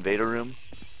another invader room.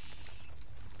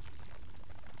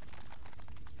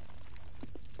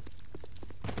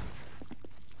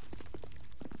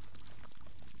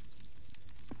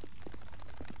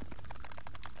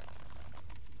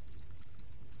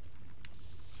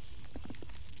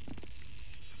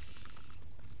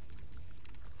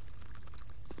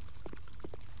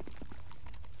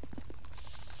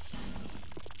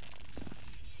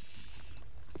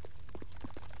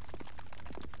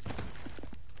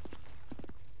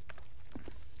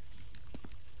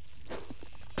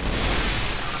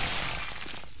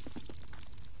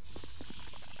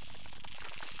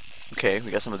 Okay,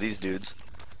 we got some of these dudes.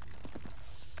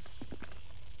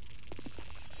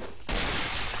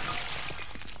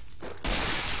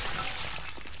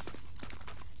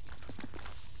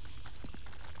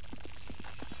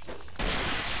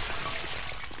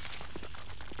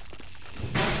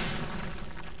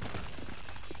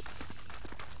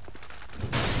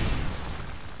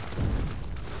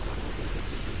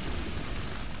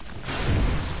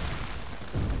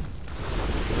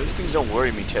 These things don't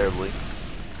worry me terribly.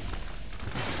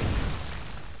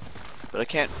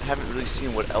 But I haven't really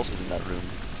seen what else is in that room.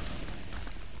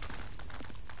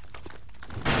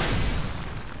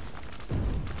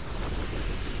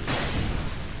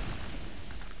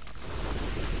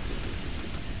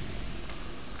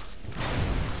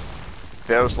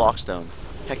 Pharaoh's Lockstone.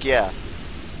 Heck yeah.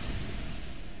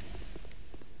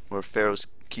 Or Pharaoh's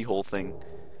keyhole thing.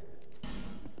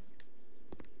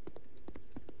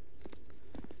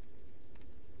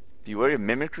 Beware of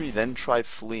mimicry, then try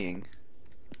fleeing.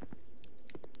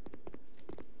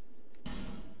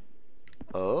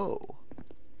 Oh.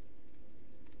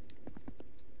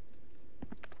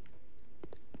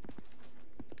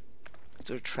 Is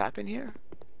there a trap in here?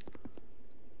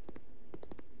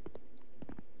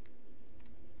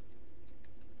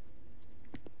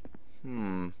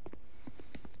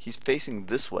 He's facing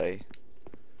this way.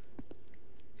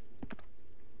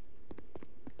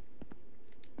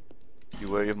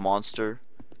 Beware of monster.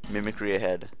 Mimicry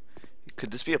ahead.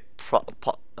 Could this be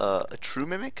a true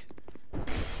mimic?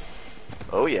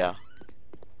 Oh yeah.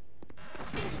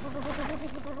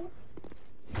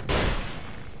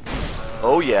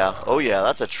 Oh yeah. Oh yeah.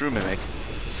 That's a true mimic.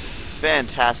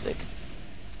 Fantastic.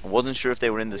 I wasn't sure if they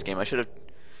were in this game. I should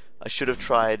have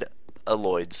tried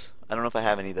alloys. I don't know if I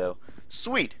have any though.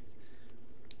 Sweet.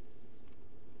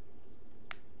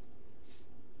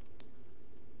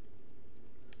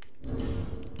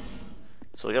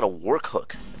 So I got a work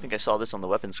hook. I think I saw this on the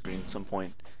weapon screen at some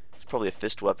point. It's probably a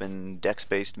fist weapon, dex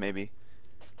based maybe.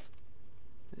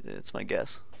 It's my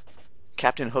guess.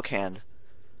 Captain Hook Hand.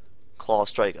 Claw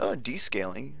Strike. Oh,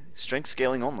 descaling. Strength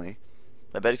scaling only.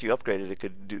 I bet if you upgraded it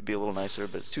could be a little nicer,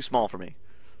 but it's too small for me.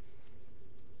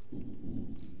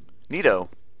 Neato.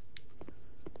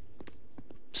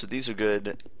 So these are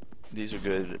good. These are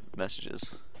good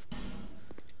messages.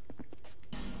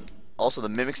 Also, the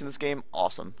mimics in this game,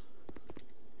 awesome.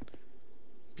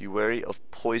 Be wary of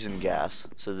poison gas.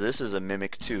 So this is a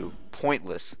mimic too.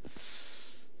 Pointless.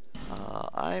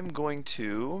 I'm going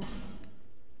to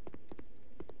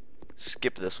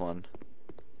skip this one.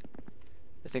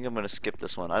 I think I'm going to skip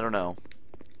this one. I don't know.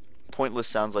 Pointless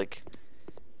sounds like...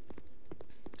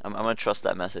 I'm going to trust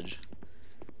that message.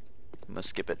 I'm going to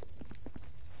skip it.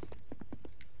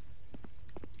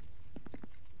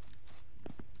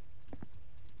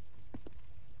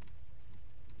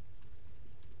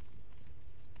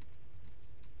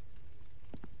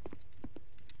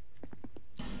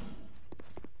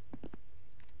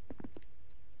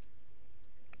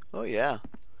 Oh yeah.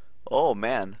 Oh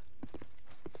man.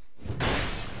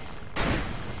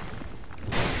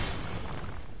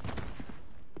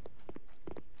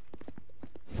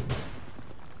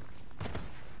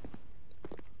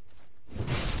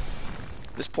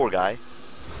 This poor guy.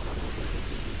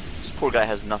 This poor guy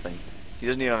has nothing. He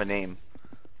doesn't even have a name.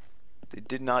 They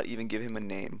did not even give him a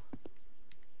name.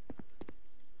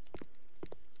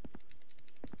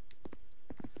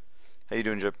 How you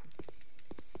doing, Drip?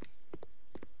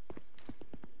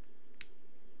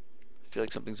 I feel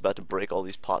like something's about to break all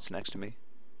these pots next to me.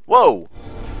 Whoa!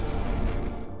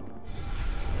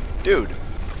 Dude!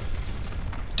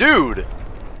 Dude!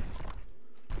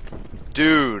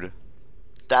 Dude!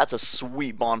 That's a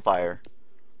sweet bonfire.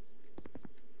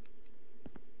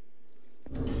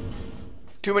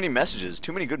 Too many messages.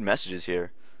 Too many good messages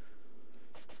here.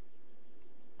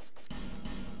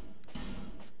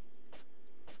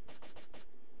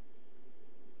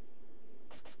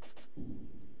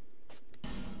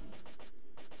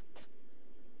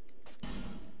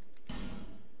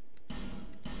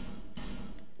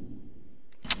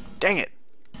 Dang it.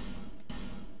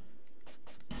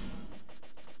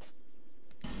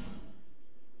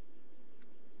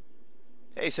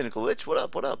 Hey, Cynical Lich, what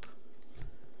up, what up?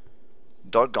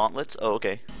 Dark Gauntlets? Oh,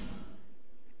 okay.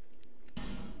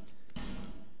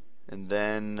 And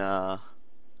then,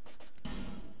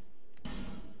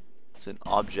 it's an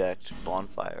object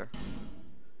bonfire.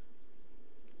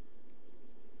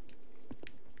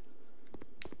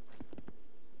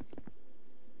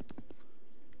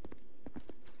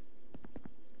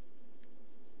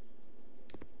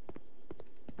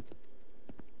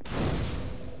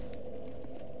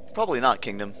 Probably not,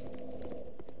 Kingdom.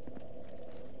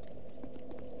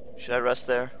 Should I rest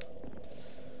there?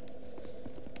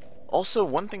 Also,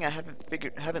 one thing I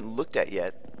haven't looked at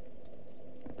yet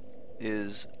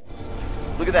is,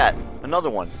 look at that, another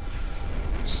one.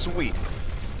 Sweet.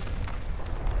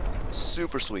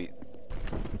 Super sweet.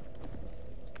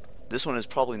 This one is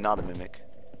probably not a mimic,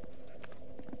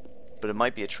 but it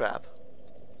might be a trap.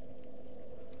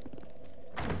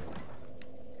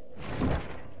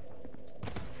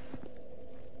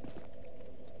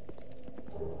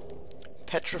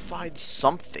 Petrified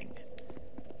something.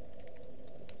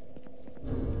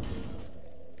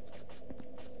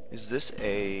 Is this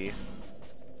a...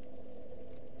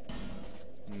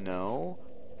 No.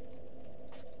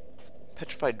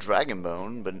 Petrified dragon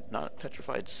bone, but not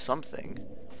petrified something.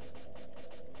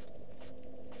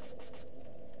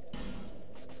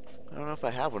 I don't know if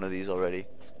I have one of these already.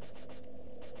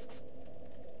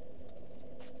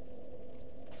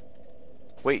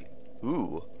 Wait.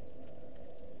 Ooh.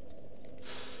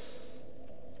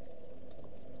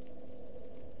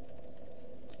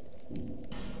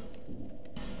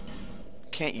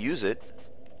 Can't use it.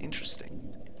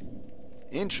 Interesting.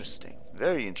 Interesting.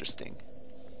 Very interesting.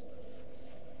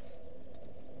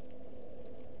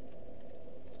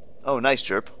 Oh, nice,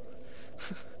 Jerp.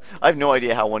 I have no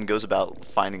idea how one goes about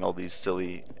finding all these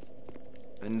silly...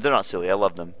 And they're not silly, I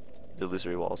love them. The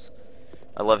illusory walls.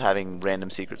 I love having random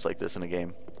secrets like this in a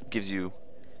game. It gives you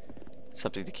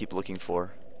something to keep looking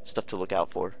for. Stuff to look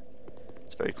out for.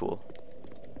 It's very cool.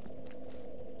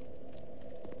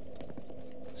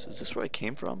 So is this where I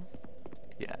came from?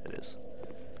 Yeah, it is.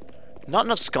 Not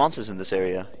enough sconces in this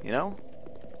area, you know?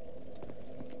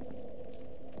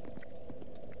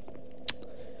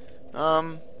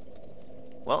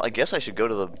 Well, I guess I should go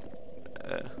to the...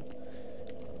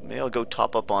 maybe I'll go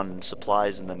top up on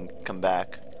supplies and then come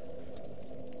back.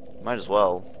 Might as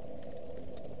well.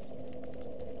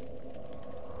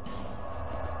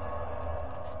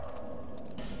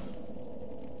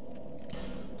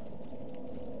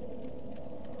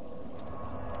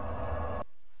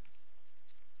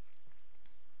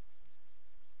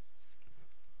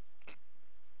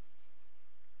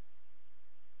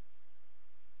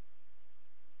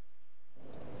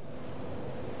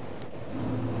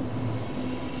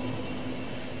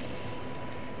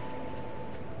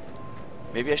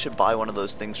 Maybe I should buy one of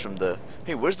those things from the...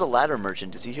 Hey, where's the ladder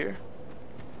merchant? Is he here?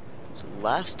 So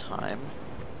last time,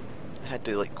 I had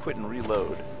to like quit and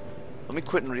reload. Let me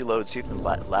quit and reload, see if the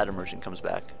ladder merchant comes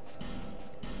back.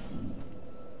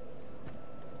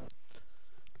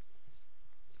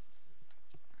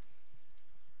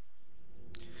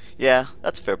 Yeah,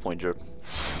 that's a fair point, Jerp.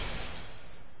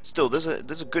 Still, there's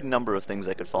a good number of things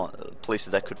that could fall,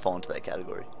 places that could fall into that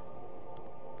category.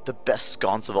 The best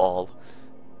sconce of all.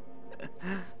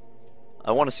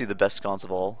 I want to see the best sconce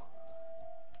of all.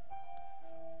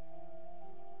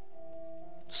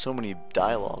 So many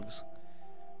dialogues.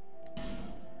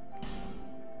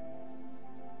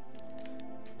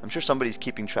 I'm sure somebody's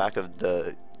keeping track of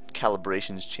the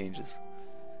calibrations changes.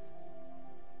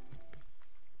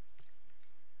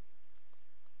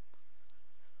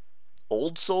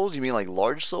 Old souls? You mean like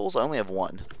large souls? I only have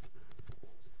one.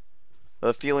 I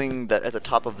have a feeling that at the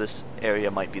top of this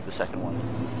area might be the second one.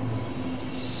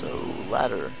 So,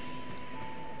 ladder.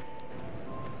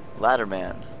 Ladder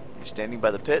man. You're standing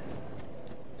by the pit?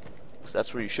 Because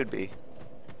that's where you should be.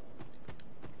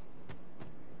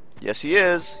 Yes, he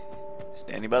is.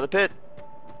 Standing by the pit.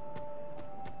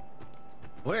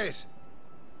 Wait.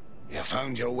 You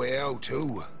found your way out,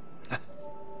 too.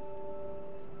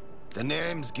 The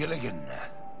name's Gilligan.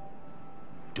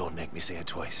 Don't make me say it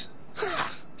twice.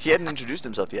 He hadn't introduced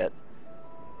himself yet.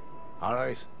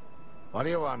 Alright. What do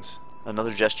you want?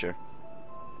 Another gesture.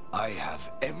 I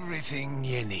have everything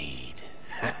you need.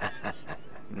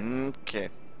 Okay.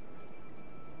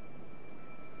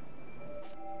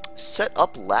 Set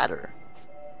up ladder.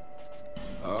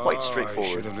 Quite straightforward.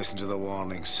 I should have listened to the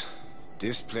warnings.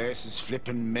 This place is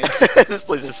flippin' mental. This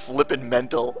place is flippin'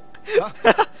 mental. Huh?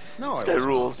 No, this I guy wasn't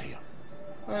rules. here.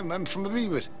 I'm from a wee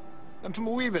bit. I'm from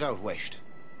a wee bit out west.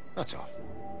 That's all.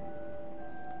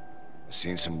 I've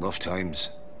seen some rough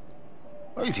times.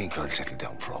 I think I'll settle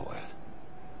down for a while.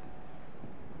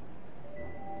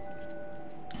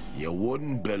 You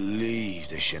wouldn't believe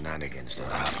the shenanigans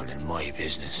that happen in my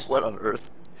business. What on earth?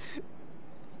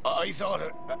 I thought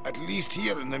at least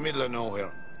here in the middle of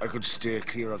nowhere, I could stay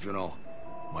clear of, you know,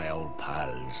 my old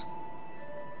pals.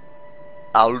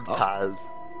 Old pals.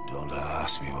 Don't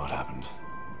ask me what happened.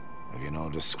 Have you no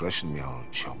discretion, me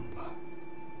old chum?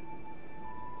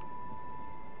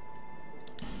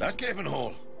 That gaping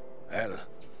hole. Hell,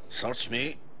 search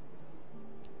me.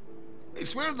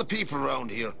 It's where the people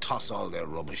around here toss all their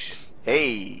rubbish.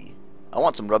 Hey, I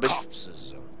want some rubbish.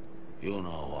 Corpses or You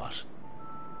know what?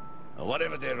 Or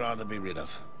whatever they'd rather be rid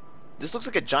of. This looks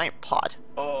like a giant pot.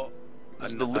 Oh,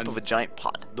 This is the lip of a giant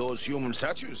pot. those human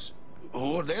statues.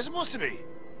 Who are they supposed to be?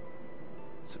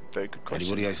 It's a very good question.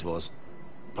 Anybody, I suppose.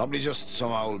 Probably just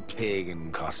some old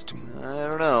pagan costume. I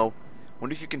don't know.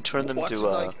 Wonder if you can turn them What's to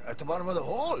it like at the bottom of the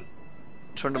hole?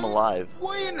 turn them alive,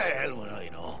 Why in the hell would I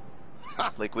know?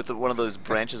 like with one of those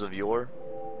branches of yore.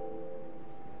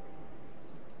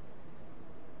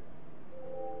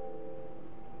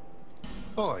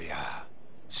 Oh yeah.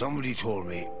 Somebody told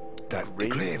me that the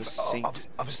Grave grave of a saint.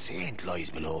 of a saint lies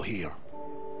below here.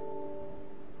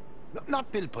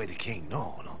 Not built by the king,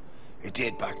 no. It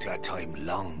dated back to a time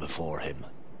long before him.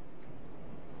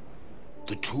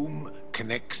 The tomb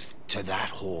connects to that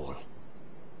hole.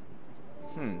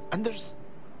 And there's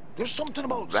something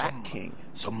about Rat King.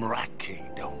 some rat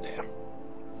king down there.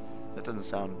 That doesn't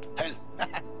sound. Hell,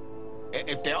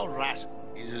 if the old rat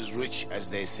is as rich as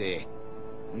they say,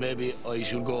 maybe I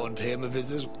should go and pay him a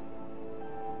visit.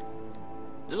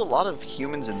 There's a lot of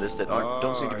humans in this that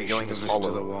don't seem to be going as To the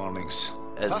hollow warnings.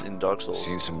 as in Dark Souls.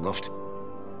 Seen some rough.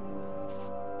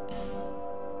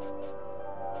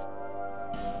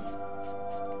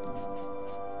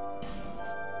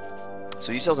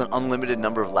 So he sells an unlimited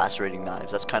number of lacerating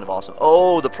knives. That's kind of awesome.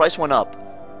 Oh, the price went up.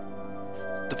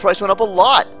 The price went up a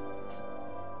lot.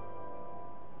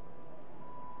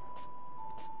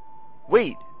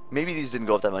 Wait, maybe these didn't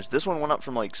go up that much. This one went up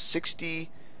from like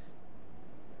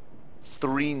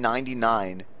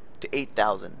 $63.99 to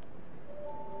 $8,000.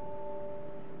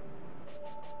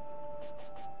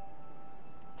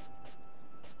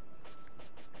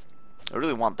 I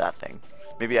really want that thing.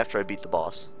 Maybe after I beat the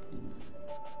boss.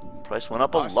 Price went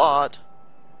up a lot.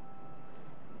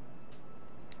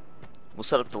 We'll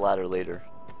set up the ladder later.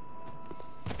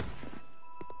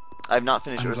 I have not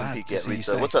finished I'm Earthen glad Peak to yet, see you Rita.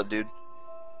 safe. What's up, dude?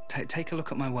 Take a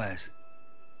look at my wares.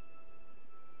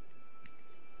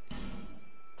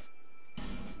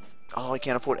 Oh, I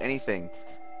can't afford anything.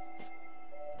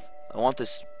 I want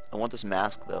this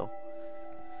mask though.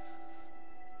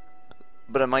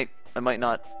 But I might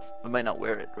not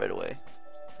wear it right away.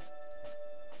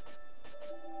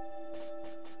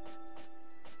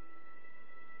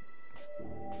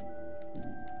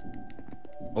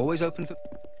 Always open for...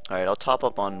 Alright, I'll top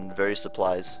up on various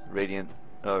supplies, radiant,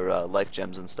 or life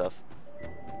gems and stuff.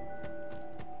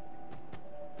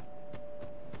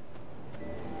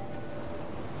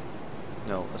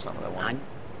 No, that's not what I want.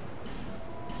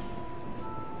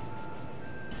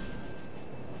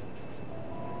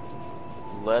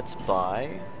 Let's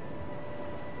buy...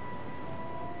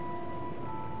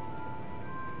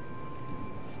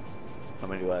 How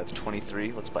many do I have?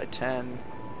 23. Let's buy 10.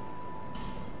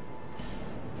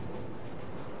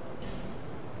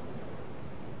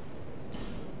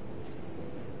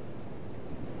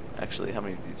 Actually, how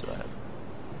many of these do I have?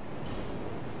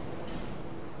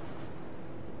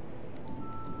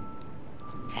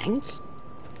 Thanks.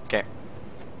 Okay.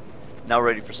 Now we're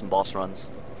ready for some boss runs.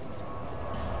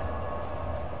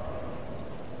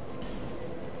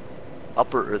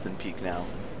 Upper Earthen Peak now.